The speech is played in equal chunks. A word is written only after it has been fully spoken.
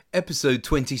Episode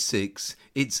 26.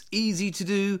 It's easy to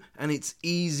do and it's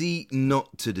easy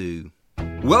not to do.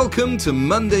 Welcome to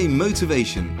Monday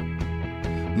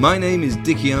Motivation. My name is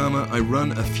Dickie Armour. I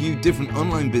run a few different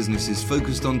online businesses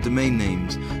focused on domain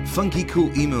names, funky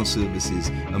cool email services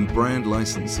and brand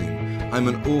licensing. I'm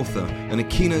an author and a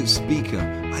keynote speaker.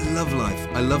 I love life,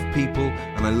 I love people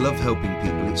and I love helping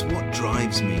people. It's what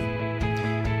drives me.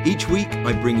 Each week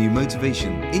I bring you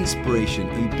motivation, inspiration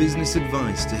and business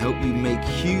advice to help you make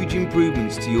huge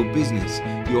improvements to your business,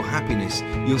 your happiness,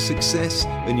 your success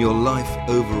and your life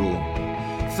overall.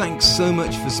 Thanks so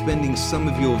much for spending some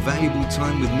of your valuable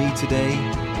time with me today.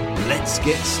 Let's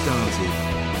get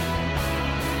started.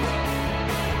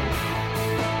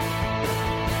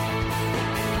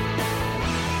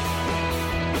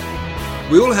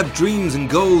 We all have dreams and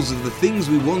goals of the things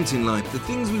we want in life, the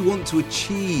things we want to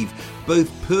achieve, both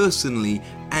personally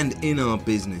and in our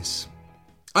business.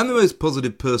 I'm the most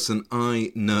positive person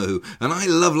I know, and I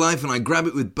love life and I grab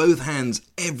it with both hands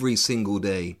every single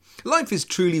day. Life is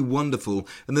truly wonderful,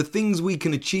 and the things we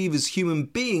can achieve as human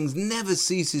beings never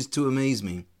ceases to amaze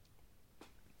me.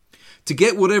 To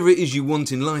get whatever it is you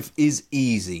want in life is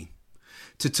easy.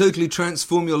 To totally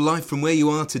transform your life from where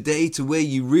you are today to where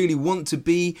you really want to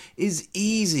be is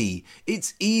easy.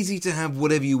 It's easy to have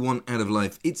whatever you want out of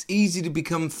life. It's easy to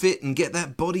become fit and get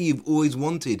that body you've always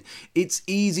wanted. It's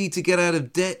easy to get out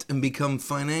of debt and become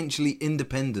financially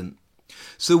independent.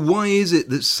 So why is it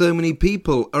that so many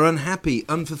people are unhappy,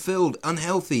 unfulfilled,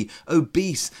 unhealthy,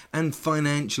 obese and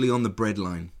financially on the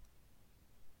breadline?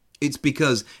 It's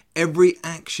because every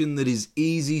action that is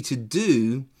easy to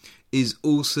do is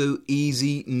also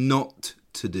easy not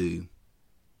to do.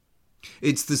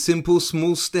 It's the simple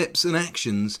small steps and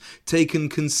actions taken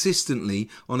consistently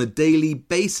on a daily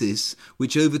basis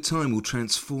which over time will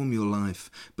transform your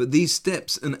life. But these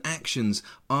steps and actions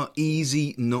are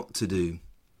easy not to do.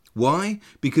 Why?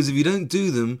 Because if you don't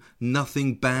do them,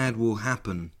 nothing bad will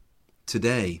happen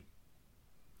today.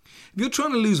 If you're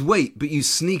trying to lose weight but you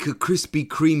sneak a Krispy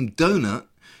Kreme donut,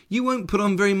 you won't put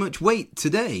on very much weight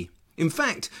today. In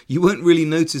fact, you won't really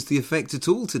notice the effect at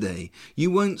all today. You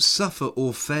won't suffer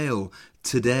or fail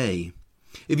today.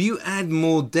 If you add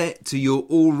more debt to your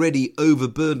already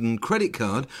overburdened credit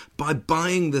card by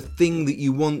buying the thing that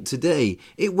you want today,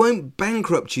 it won't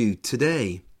bankrupt you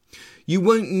today. You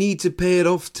won't need to pay it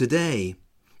off today.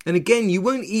 And again, you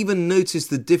won't even notice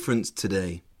the difference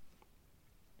today.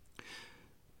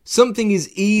 Something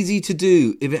is easy to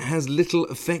do if it has little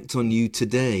effect on you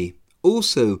today.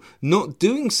 Also, not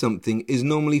doing something is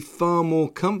normally far more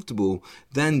comfortable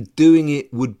than doing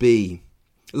it would be.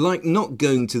 Like not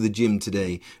going to the gym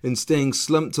today and staying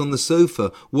slumped on the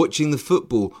sofa watching the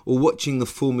football or watching the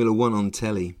Formula 1 on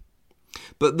telly.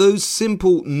 But those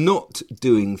simple not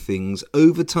doing things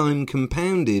over time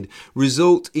compounded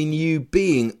result in you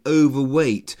being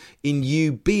overweight, in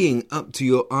you being up to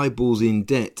your eyeballs in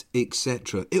debt,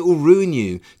 etc. It will ruin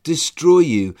you, destroy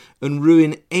you, and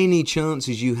ruin any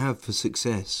chances you have for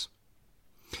success.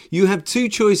 You have two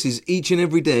choices each and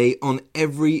every day on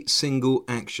every single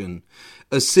action.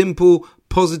 A simple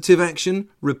positive action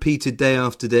repeated day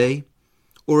after day,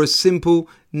 or a simple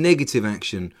negative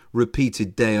action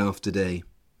repeated day after day.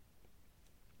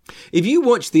 If you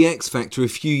watched The X Factor a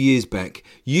few years back,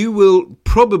 you will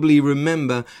probably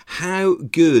remember how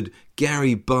good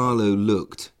Gary Barlow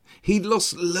looked. He'd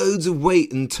lost loads of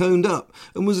weight and toned up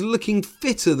and was looking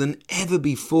fitter than ever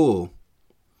before.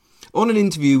 On an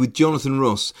interview with Jonathan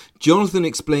Ross, Jonathan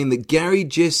explained that Gary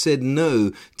just said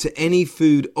no to any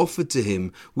food offered to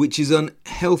him which is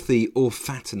unhealthy or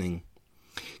fattening.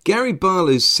 Gary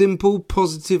Barlow's simple,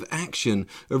 positive action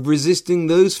of resisting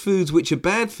those foods which are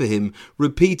bad for him,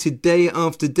 repeated day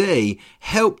after day,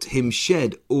 helped him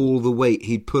shed all the weight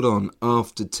he'd put on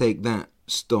after Take That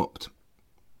stopped.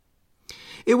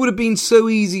 It would have been so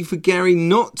easy for Gary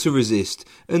not to resist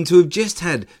and to have just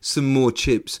had some more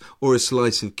chips or a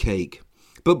slice of cake.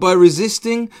 But by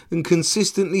resisting and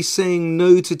consistently saying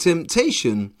no to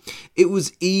temptation, it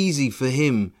was easy for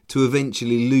him to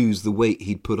eventually lose the weight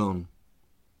he'd put on.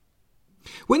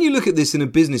 When you look at this in a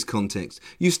business context,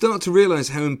 you start to realise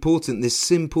how important this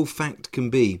simple fact can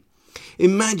be.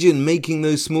 Imagine making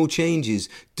those small changes,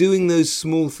 doing those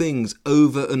small things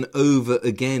over and over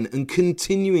again and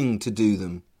continuing to do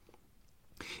them.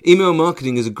 Email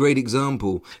marketing is a great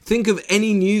example. Think of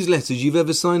any newsletters you've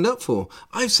ever signed up for.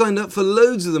 I've signed up for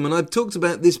loads of them and I've talked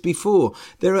about this before.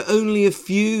 There are only a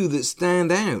few that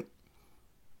stand out.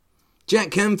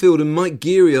 Jack Canfield and Mike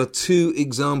Geary are two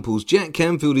examples. Jack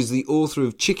Canfield is the author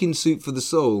of Chicken Soup for the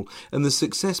Soul and the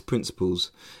Success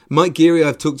Principles. Mike Geary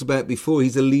I've talked about before.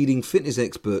 He's a leading fitness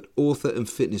expert, author and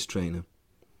fitness trainer.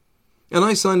 And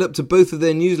I signed up to both of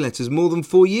their newsletters more than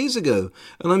 4 years ago,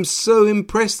 and I'm so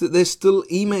impressed that they're still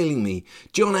emailing me.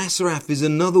 John Assaraf is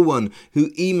another one who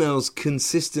emails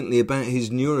consistently about his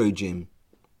NeuroGym.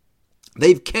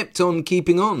 They've kept on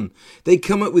keeping on. They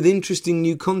come up with interesting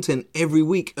new content every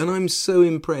week, and I'm so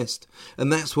impressed,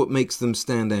 and that's what makes them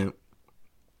stand out.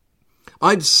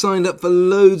 I've signed up for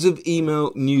loads of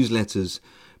email newsletters,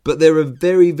 but there are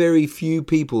very, very few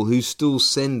people who still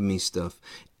send me stuff.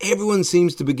 Everyone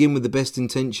seems to begin with the best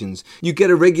intentions. You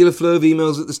get a regular flow of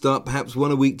emails at the start, perhaps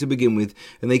one a week to begin with,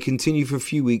 and they continue for a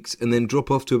few weeks and then drop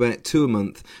off to about 2 a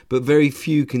month, but very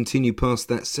few continue past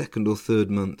that second or third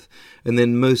month, and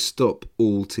then most stop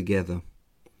altogether.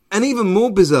 And even more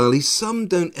bizarrely, some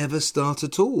don't ever start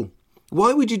at all.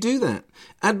 Why would you do that?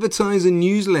 Advertise a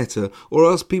newsletter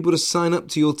or ask people to sign up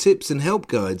to your tips and help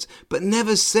guides, but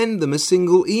never send them a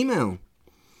single email.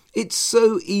 It's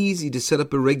so easy to set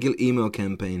up a regular email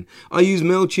campaign. I use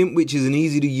MailChimp, which is an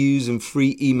easy-to-use and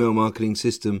free email marketing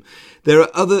system. There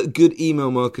are other good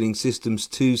email marketing systems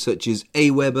too, such as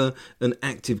Aweber, and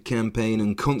ActiveCampaign,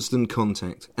 and Constant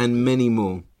Contact, and many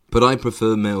more. But I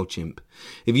prefer MailChimp.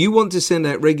 If you want to send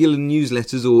out regular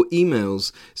newsletters or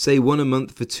emails, say one a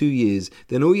month for 2 years,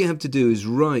 then all you have to do is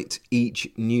write each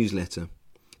newsletter.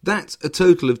 That's a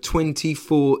total of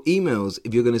 24 emails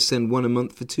if you're going to send one a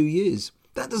month for 2 years.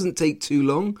 That doesn't take too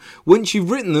long. Once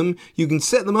you've written them, you can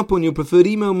set them up on your preferred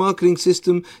email marketing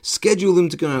system, schedule them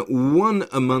to go out one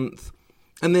a month,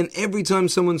 and then every time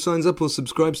someone signs up or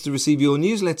subscribes to receive your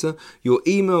newsletter, your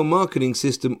email marketing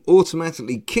system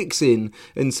automatically kicks in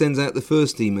and sends out the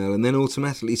first email, and then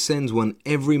automatically sends one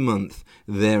every month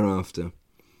thereafter.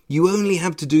 You only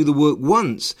have to do the work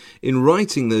once in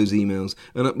writing those emails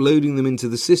and uploading them into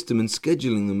the system and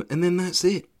scheduling them, and then that's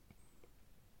it.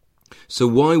 So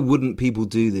why wouldn't people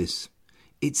do this?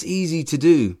 It's easy to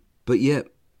do, but yet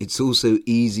it's also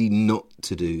easy not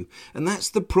to do. And that's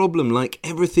the problem, like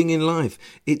everything in life.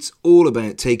 It's all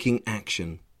about taking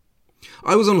action.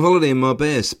 I was on holiday in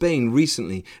Marbella, Spain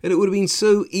recently, and it would have been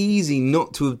so easy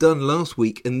not to have done last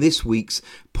week and this week's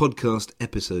podcast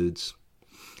episodes.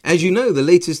 As you know, the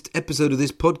latest episode of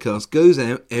this podcast goes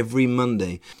out every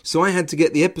Monday, so I had to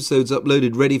get the episodes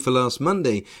uploaded ready for last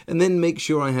Monday and then make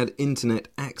sure I had internet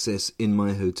access in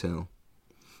my hotel.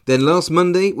 Then last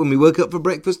Monday, when we woke up for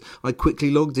breakfast, I quickly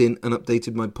logged in and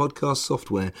updated my podcast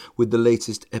software with the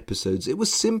latest episodes. It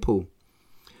was simple,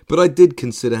 but I did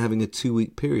consider having a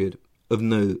 2-week period of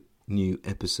no new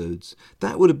episodes.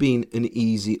 That would have been an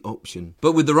easy option.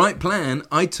 But with the right plan,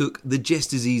 I took the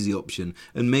just as easy option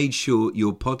and made sure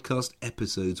your podcast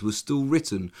episodes were still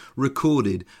written,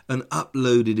 recorded and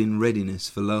uploaded in readiness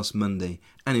for last Monday,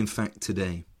 and in fact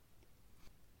today.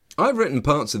 I've written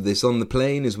parts of this on the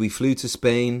plane as we flew to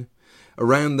Spain,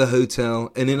 around the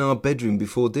hotel and in our bedroom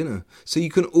before dinner, so you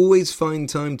can always find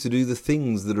time to do the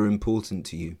things that are important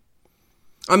to you.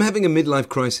 I'm having a midlife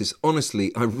crisis.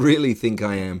 Honestly, I really think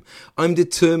I am. I'm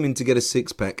determined to get a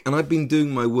six-pack, and I've been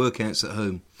doing my workouts at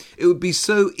home. It would be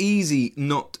so easy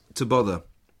not to bother.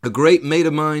 A great mate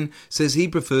of mine says he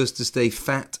prefers to stay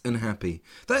fat and happy.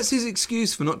 That's his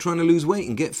excuse for not trying to lose weight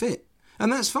and get fit.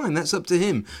 And that's fine, that's up to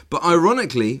him. But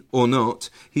ironically, or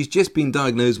not, he's just been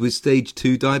diagnosed with stage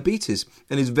 2 diabetes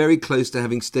and is very close to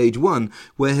having stage 1,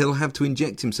 where he'll have to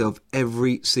inject himself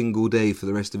every single day for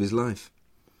the rest of his life.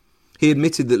 He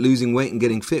admitted that losing weight and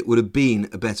getting fit would have been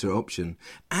a better option,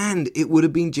 and it would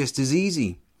have been just as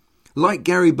easy. Like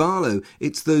Gary Barlow,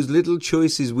 it's those little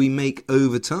choices we make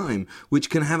over time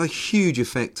which can have a huge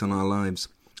effect on our lives.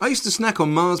 I used to snack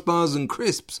on Mars bars and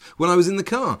crisps when I was in the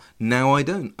car. Now I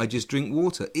don't. I just drink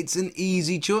water. It's an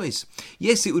easy choice.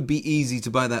 Yes, it would be easy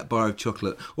to buy that bar of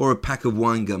chocolate or a pack of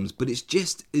wine gums, but it's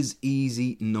just as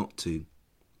easy not to.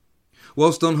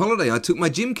 Whilst on holiday, I took my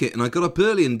gym kit and I got up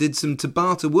early and did some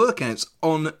Tabata workouts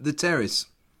on the terrace.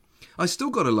 I still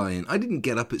got to lie in. I didn't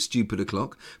get up at stupid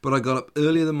o'clock, but I got up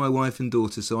earlier than my wife and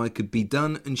daughter so I could be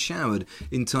done and showered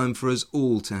in time for us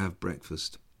all to have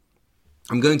breakfast.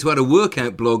 I'm going to add a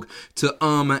workout blog to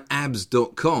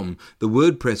armourabs.com, the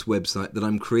WordPress website that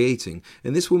I'm creating,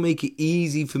 and this will make it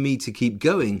easy for me to keep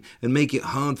going and make it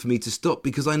hard for me to stop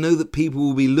because I know that people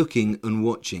will be looking and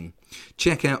watching.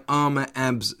 Check out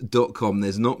armourabs.com.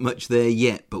 There's not much there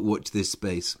yet, but watch this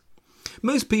space.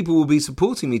 Most people will be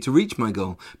supporting me to reach my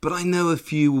goal, but I know a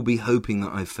few will be hoping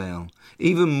that I fail.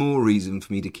 Even more reason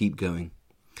for me to keep going.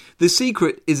 The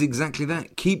secret is exactly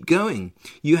that. Keep going.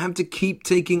 You have to keep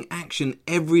taking action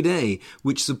every day,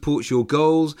 which supports your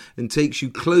goals and takes you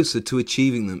closer to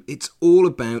achieving them. It's all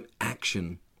about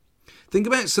action. Think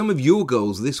about some of your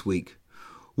goals this week.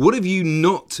 What have you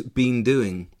not been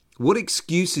doing? What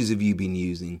excuses have you been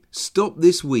using? Stop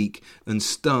this week and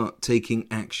start taking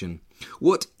action.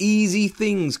 What easy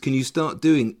things can you start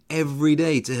doing every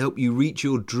day to help you reach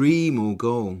your dream or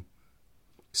goal?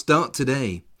 Start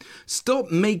today.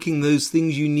 Stop making those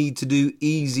things you need to do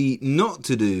easy not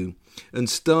to do, and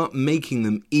start making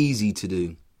them easy to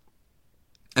do.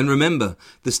 And remember,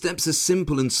 the steps are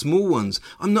simple and small ones.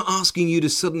 I'm not asking you to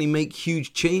suddenly make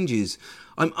huge changes.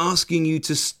 I'm asking you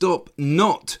to stop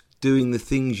not doing the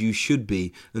things you should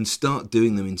be and start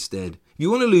doing them instead. If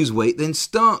you want to lose weight, then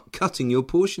start cutting your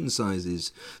portion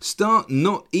sizes. Start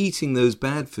not eating those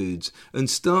bad foods and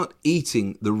start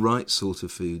eating the right sort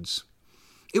of foods.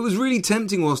 It was really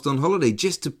tempting whilst on holiday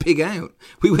just to pig out.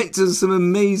 We went to some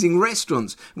amazing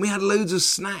restaurants and we had loads of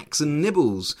snacks and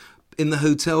nibbles in the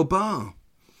hotel bar.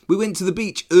 We went to the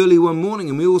beach early one morning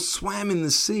and we all swam in the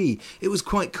sea. It was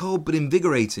quite cold but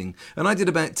invigorating, and I did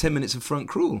about 10 minutes of front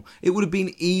crawl. It would have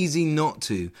been easy not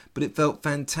to, but it felt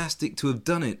fantastic to have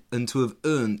done it and to have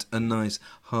earned a nice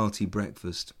hearty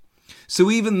breakfast. So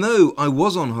even though I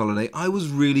was on holiday, I was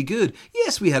really good.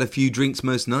 Yes, we had a few drinks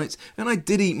most nights and I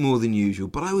did eat more than usual,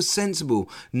 but I was sensible,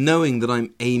 knowing that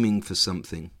I'm aiming for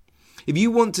something. If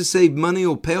you want to save money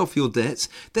or pay off your debts,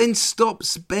 then stop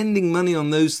spending money on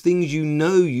those things you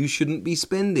know you shouldn't be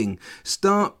spending.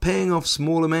 Start paying off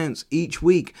small amounts each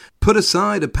week. Put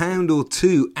aside £1 or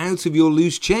 £2 out of your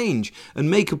loose change and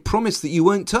make a promise that you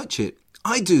won't touch it.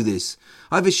 I do this.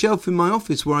 I have a shelf in my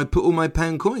office where I put all my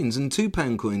 £1 coins and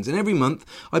 £2 coins, and every month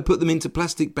I put them into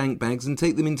plastic bank bags and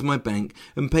take them into my bank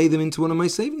and pay them into one of my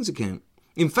savings accounts.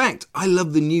 In fact, I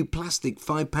love the new plastic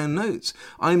 £5 notes.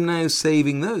 I'm now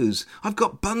saving those. I've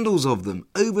got bundles of them,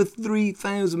 over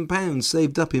 £3,000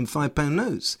 saved up in £5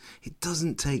 notes. It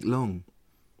doesn't take long.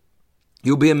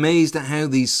 You'll be amazed at how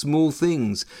these small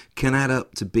things can add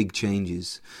up to big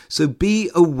changes. So be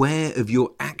aware of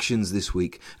your actions this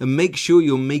week and make sure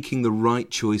you're making the right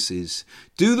choices.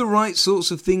 Do the right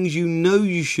sorts of things you know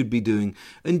you should be doing,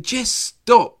 and just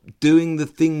stop doing the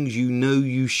things you know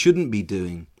you shouldn't be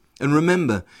doing. And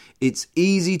remember, it's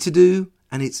easy to do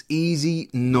and it's easy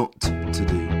not to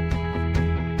do.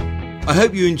 I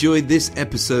hope you enjoyed this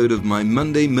episode of my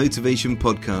Monday Motivation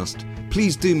Podcast.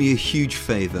 Please do me a huge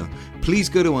favour. Please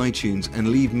go to iTunes and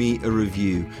leave me a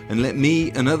review and let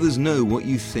me and others know what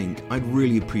you think. I'd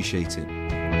really appreciate it.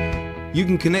 You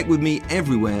can connect with me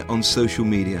everywhere on social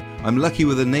media. I'm lucky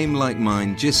with a name like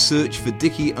mine. Just search for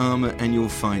Dickie Armour and you'll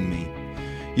find me.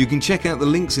 You can check out the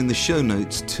links in the show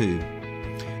notes too.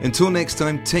 Until next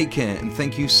time, take care and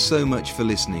thank you so much for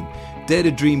listening. Dare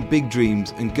to dream big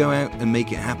dreams and go out and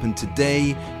make it happen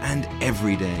today and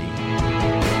every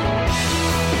day.